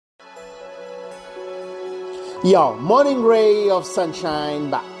Your morning ray of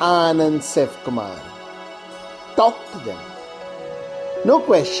sunshine by Anand Sevkumar. Talk to them. No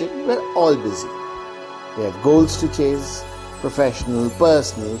question, we're all busy. We have goals to chase, professional,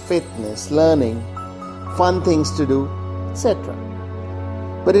 personal, fitness, learning, fun things to do, etc.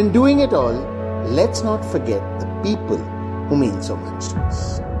 But in doing it all, let's not forget the people who mean so much to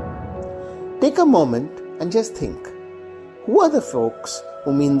us. Take a moment and just think, who are the folks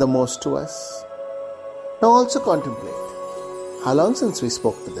who mean the most to us? Now also contemplate, how long since we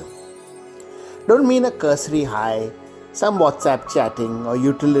spoke to them? Don't mean a cursory hi, some WhatsApp chatting or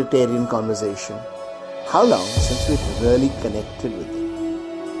utilitarian conversation. How long since we've really connected with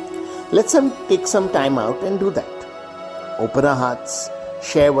them? Let's take some time out and do that. Open our hearts,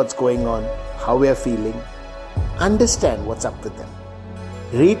 share what's going on, how we are feeling, understand what's up with them.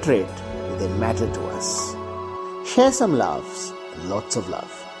 Reiterate that they matter to us. Share some laughs and lots of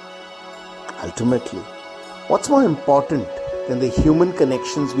love. Ultimately, what's more important than the human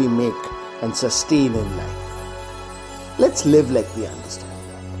connections we make and sustain in life? Let's live like we understand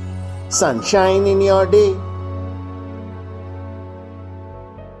that. Sunshine in your day.